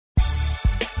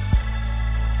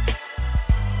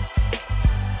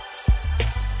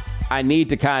I need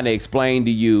to kind of explain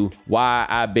to you why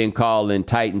I've been calling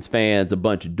Titans fans a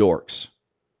bunch of dorks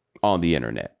on the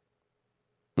internet.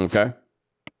 Okay?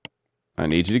 I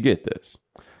need you to get this.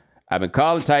 I've been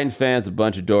calling Titans fans a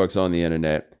bunch of dorks on the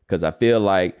internet because I feel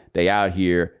like they out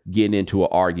here getting into an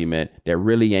argument that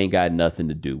really ain't got nothing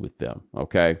to do with them,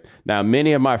 okay? Now,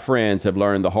 many of my friends have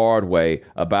learned the hard way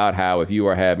about how if you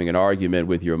are having an argument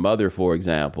with your mother, for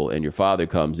example, and your father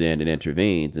comes in and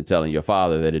intervenes and telling your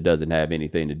father that it doesn't have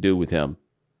anything to do with him,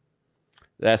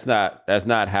 that's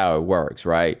not how it works,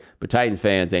 right? But Titans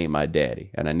fans ain't my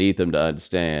daddy, and I need them to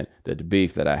understand that the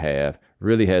beef that I have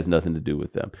really has nothing to do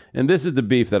with them. And this is the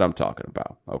beef that I'm talking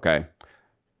about, okay?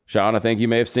 Sean, I think you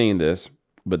may have seen this,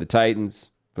 but the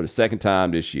Titans, for the second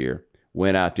time this year,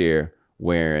 went out there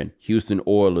wearing Houston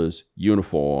Oilers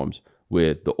uniforms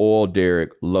with the Oil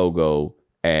Derrick logo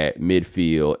at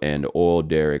midfield and the Oil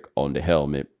Derrick on the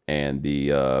helmet and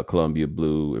the Columbia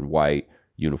blue and white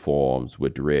uniforms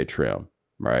with the red trim,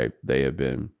 right? They've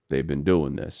been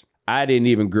doing this. I didn't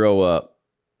even grow up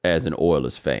as an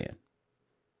Oilers fan.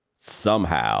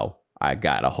 Somehow I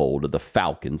got a hold of the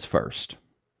Falcons first.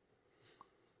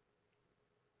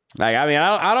 Like, I mean,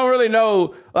 I don't really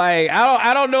know. Like,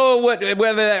 I don't know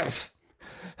whether that's.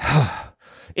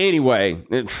 Anyway,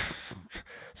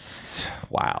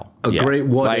 wow. A great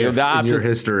what if in your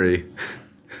history.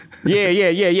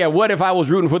 Yeah. What if I was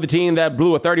rooting for the team that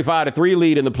blew a 35-3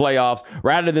 lead in the playoffs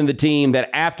rather than the team that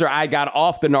after I got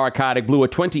off the narcotic blew a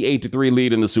 28-3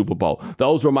 lead in the Super Bowl?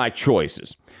 Those were my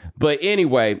choices. But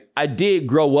anyway, I did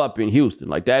grow up in Houston.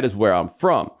 Like, that is where I'm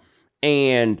from.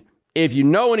 And if you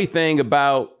know anything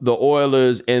about the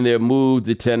Oilers and their move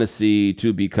to Tennessee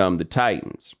to become the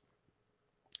Titans,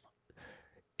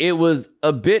 it was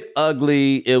a bit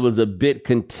ugly. It was a bit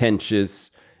contentious.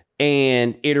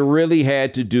 And it really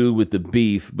had to do with the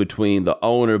beef between the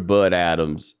owner, Bud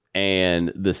Adams,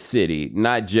 and the city,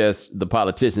 not just the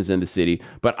politicians in the city,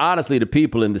 but honestly, the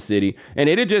people in the city. And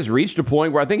it had just reached a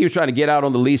point where I think he was trying to get out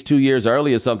on the lease 2 years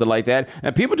early or something like that.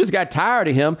 And people just got tired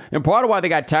of him. And part of why they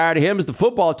got tired of him is the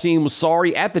football team was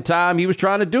sorry at the time he was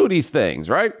trying to do these things,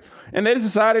 right? And they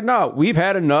decided, no, we've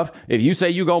had enough. If you say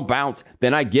you gonna bounce,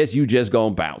 then I guess you just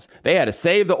gonna bounce. They had a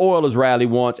Save the Oilers rally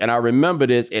once, and I remember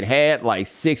this. It had like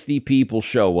 60 people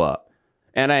show up.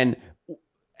 And then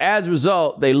as a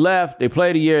result, they left. They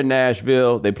played a year in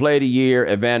Nashville. They played a year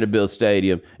at Vanderbilt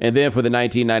Stadium. And then for the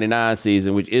 1999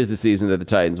 season, which is the season that the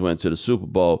Titans went to the Super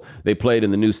Bowl, they played in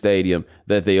the new stadium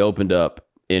that they opened up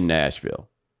in Nashville.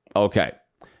 Okay.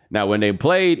 Now, when they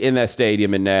played in that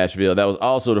stadium in Nashville, that was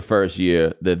also the first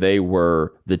year that they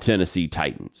were the Tennessee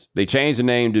Titans. They changed the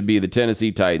name to be the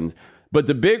Tennessee Titans. But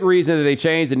the big reason that they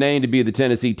changed the name to be the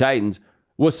Tennessee Titans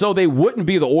was so they wouldn't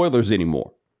be the Oilers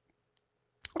anymore.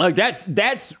 Like,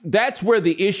 that's where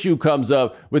the issue comes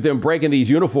up with them breaking these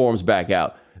uniforms back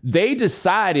out. They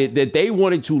decided that they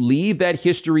wanted to leave that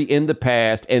history in the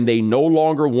past, and they no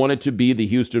longer wanted to be the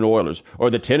Houston Oilers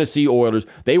or the Tennessee Oilers.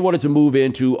 They wanted to move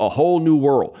into a whole new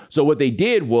world. So what they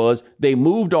did was they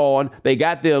moved on. They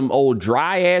got them old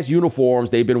dry-ass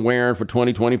uniforms they've been wearing for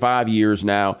 20, 25 years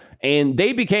now, and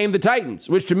they became the Titans,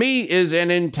 which to me is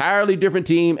an entirely different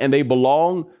team, and they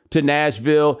belong to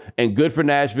Nashville, and good for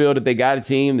Nashville that they got a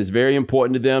team that's very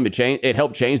important to them. It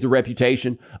helped change the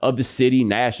reputation of the city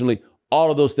nationally.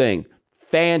 All of those things.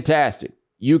 Fantastic.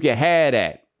 You can have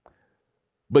that.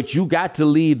 But you got to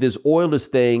leave this Oilers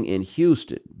thing in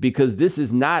Houston, because this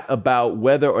is not about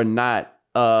whether or not,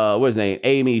 what is her name?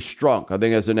 Amy Strunk. I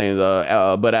think that's her name,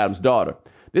 Bud Adams' daughter.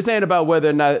 This ain't about whether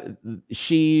or not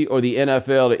she or the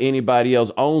NFL or anybody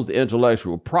else owns the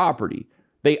intellectual property.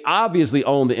 They obviously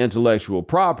own the intellectual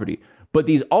property, but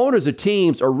these owners of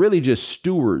teams are really just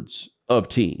stewards of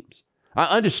teams. I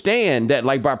understand that,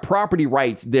 like, by property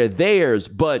rights, they're theirs,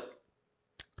 but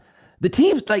the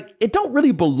teams, like, it don't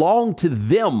really belong to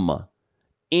them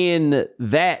in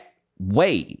that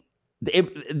way.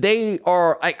 They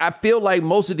are, I feel like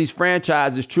most of these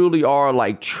franchises truly are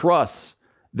like trusts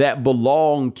that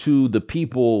belong to the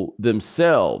people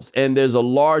themselves. And there's a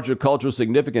larger cultural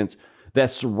significance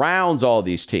that surrounds all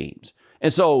these teams.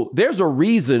 And so there's a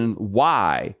reason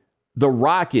why the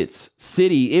Rockets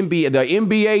city, the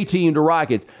NBA team, the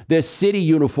Rockets, their city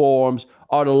uniforms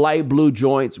are the light blue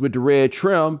joints with the red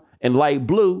trim, and light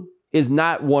blue is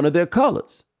not one of their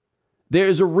colors. There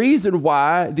is a reason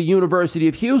why the University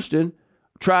of Houston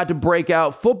tried to break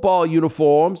out football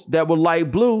uniforms that were light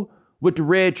blue with the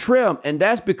red trim, and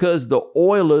that's because the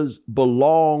Oilers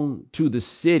belong to the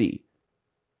city.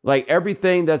 Like,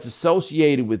 everything that's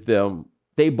associated with them,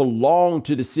 they belong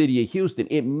to the city of Houston.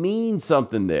 It means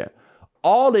something there.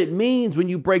 All it means when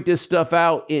you break this stuff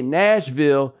out in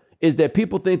Nashville is that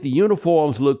people think the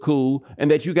uniforms look cool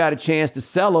and that you got a chance to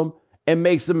sell them and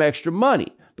make some extra money.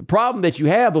 The problem that you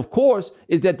have, of course,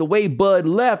 is that the way Bud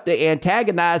left, they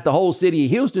antagonized the whole city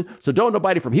of Houston. So don't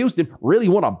nobody from Houston really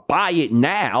want to buy it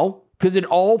now because it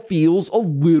all feels a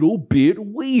little bit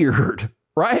weird,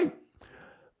 right?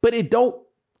 But it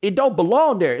don't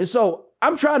belong there. And so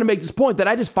I'm trying to make this point that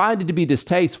I just find it to be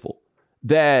distasteful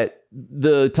that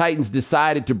the Titans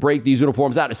decided to break these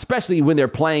uniforms out, especially when they're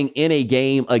playing in a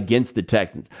game against the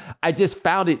Texans. I just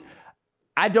found it.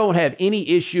 I don't have any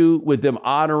issue with them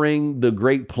honoring the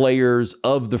great players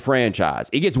of the franchise.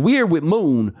 It gets weird with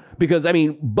Moon because, I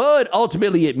mean, Bud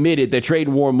ultimately admitted that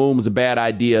trading Warren Moon was a bad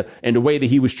idea and the way that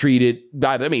he was treated.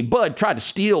 I mean, Bud tried to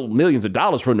steal millions of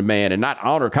dollars from the man and not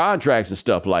honor contracts and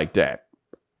stuff like that,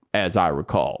 as I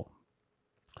recall.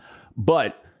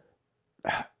 But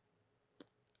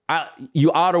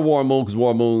you honor Warren Moon because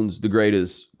Warren Moon's the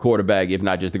greatest quarterback, if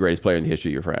not just the greatest player in the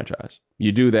history of your franchise.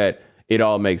 You do that. It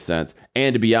all makes sense.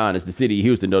 And to be honest, the city of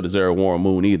Houston don't deserve Warren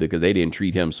Moon either because they didn't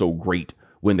treat him so great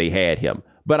when they had him.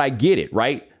 But I get it,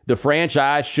 right? The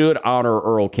franchise should honor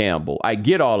Earl Campbell. I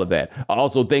get all of that. I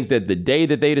also think that the day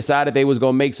that they decided they was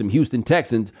going to make some Houston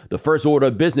Texans, the first order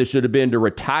of business should have been to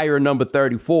retire number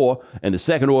 34, and the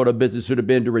second order of business should have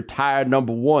been to retire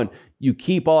number 1. You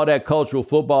keep all that cultural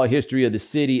football history of the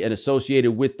city and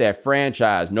associated with that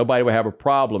franchise. Nobody would have a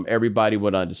problem. Everybody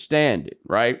would understand it,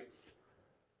 right?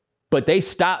 But they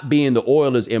stopped being the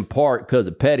Oilers in part because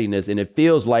of pettiness, and it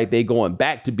feels like they're going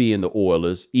back to being the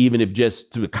Oilers, even if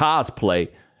just to cosplay,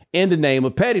 in the name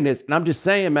of pettiness. And I'm just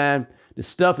saying, man, this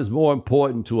stuff is more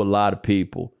important to a lot of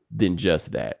people than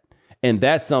just that. And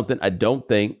that's something I don't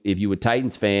think, if you're a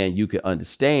Titans fan, you can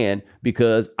understand,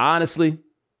 because honestly,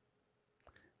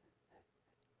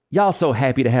 y'all so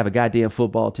happy to have a goddamn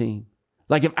football team.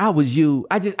 Like, if I was you,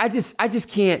 I just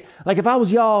can't. Like, if I was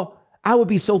y'all, I would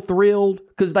be so thrilled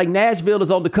because, like, Nashville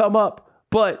is on the come up,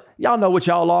 but y'all know what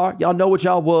y'all are. Y'all know what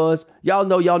y'all was. Y'all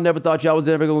know y'all never thought y'all was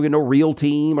ever going to get no real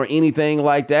team or anything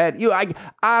like that.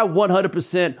 I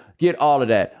 100% get all of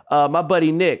that. My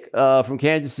buddy Nick from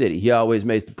Kansas City, he always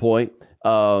makes the point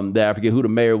that I forget who the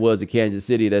mayor was of Kansas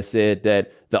City that said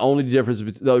that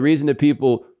the reason that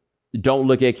people don't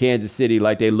look at Kansas City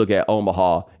like they look at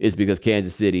Omaha is because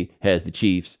Kansas City has the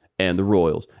Chiefs and the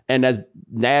Royals. And that's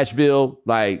Nashville,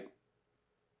 like,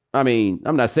 I mean,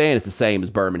 I'm not saying it's the same as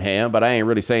Birmingham, but I ain't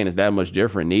really saying it's that much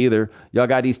different neither. Y'all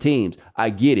got these teams. I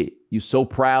get it. You so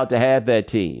proud to have that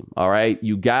team, all right?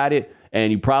 You got it,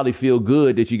 and you probably feel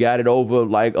good that you got it over,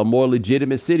 like, a more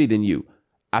legitimate city than you.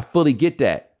 I fully get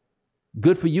that.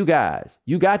 Good for you guys.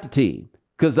 You got the team.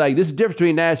 Because, like, this is the difference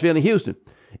between Nashville and Houston.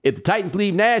 If the Titans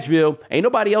leave Nashville, ain't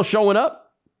nobody else showing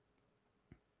up.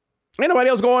 Ain't nobody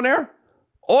else going there.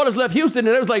 Oilers left Houston,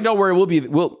 and it was like, don't worry,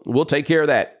 we'll take care of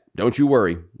that. Don't you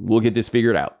worry. We'll get this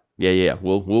figured out. Yeah.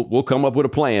 We'll come up with a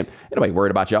plan. Ain't nobody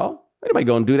worried about y'all. Ain't nobody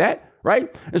going to do that,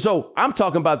 right? And so I'm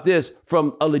talking about this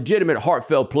from a legitimate,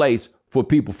 heartfelt place for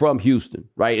people from Houston,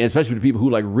 right? And especially the people who,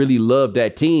 like, really love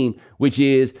that team, which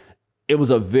is, it was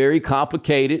a very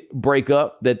complicated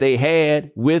breakup that they had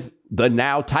with the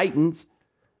now Titans.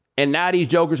 And now these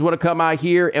jokers want to come out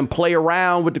here and play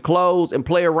around with the clothes and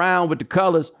play around with the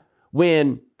colors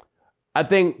when I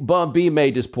think Bum B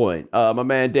made this point. My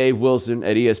man Dave Wilson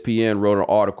at ESPN wrote an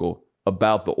article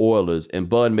about the Oilers, and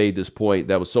Bun made this point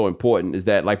that was so important, is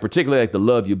that, like, particularly like the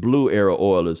Love You Blue era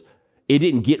Oilers, it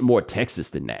didn't get more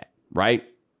Texas than that, right?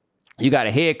 You got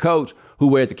a head coach who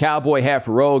wears a cowboy hat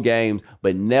for road games,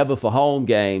 but never for home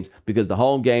games, because the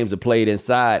home games are played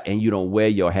inside and you don't wear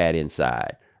your hat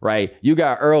inside, right? You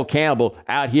got Earl Campbell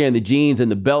out here in the jeans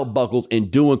and the belt buckles and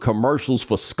doing commercials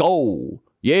for Skol.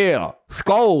 Yeah,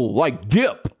 Skol, like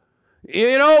dip.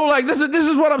 You know, like, this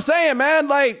is what I'm saying, man.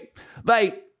 Like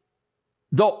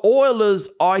the Oilers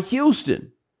are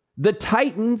Houston. The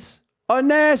Titans are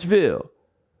Nashville.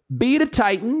 Be the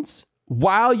Titans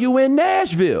while you in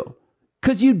Nashville,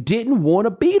 because you didn't want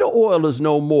to be the Oilers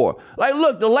no more. Like,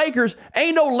 look, the Lakers,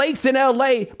 ain't no lakes in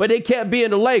LA, but they kept being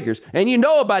the Lakers. And you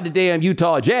know about the damn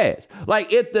Utah Jazz.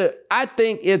 Like, I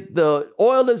think if the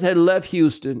Oilers had left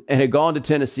Houston and had gone to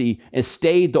Tennessee and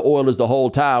stayed the Oilers the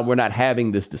whole time, we're not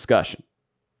having this discussion.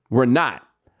 We're not.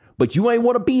 But you ain't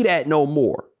want to be that no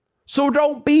more. So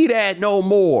don't be that no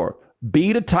more.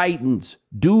 Be the Titans.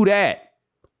 Do that.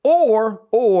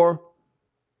 Or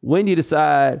when you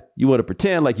decide you want to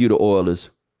pretend like you the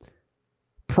Oilers,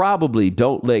 probably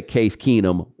don't let Case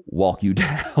Keenum walk you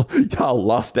down. Y'all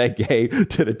lost that game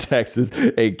to the Texans,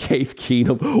 and Case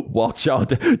Keenum walked y'all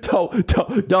down.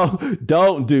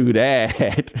 Don't do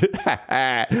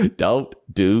that. Don't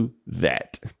do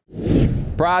that.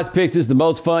 Prize Picks is the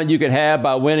most fun you can have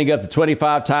by winning up to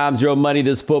 25 times your money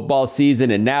this football season,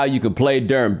 and now you can play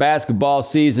during basketball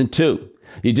season too.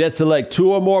 You just select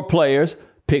 2 or more players,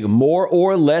 pick more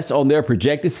or less on their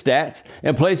projected stats,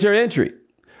 and place your entry.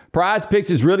 Prize Picks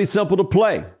is really simple to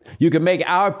play. You can make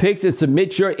our picks and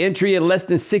submit your entry in less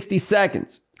than 60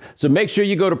 seconds. So make sure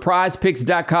you go to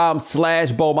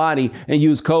prizepicks.com/Bomani and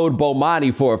use code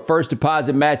Bomani for a first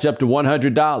deposit match up to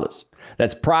 $100.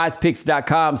 That's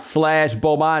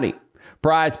prizepicks.com/Bomani.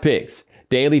 Prize Picks,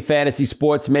 daily fantasy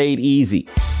sports made easy.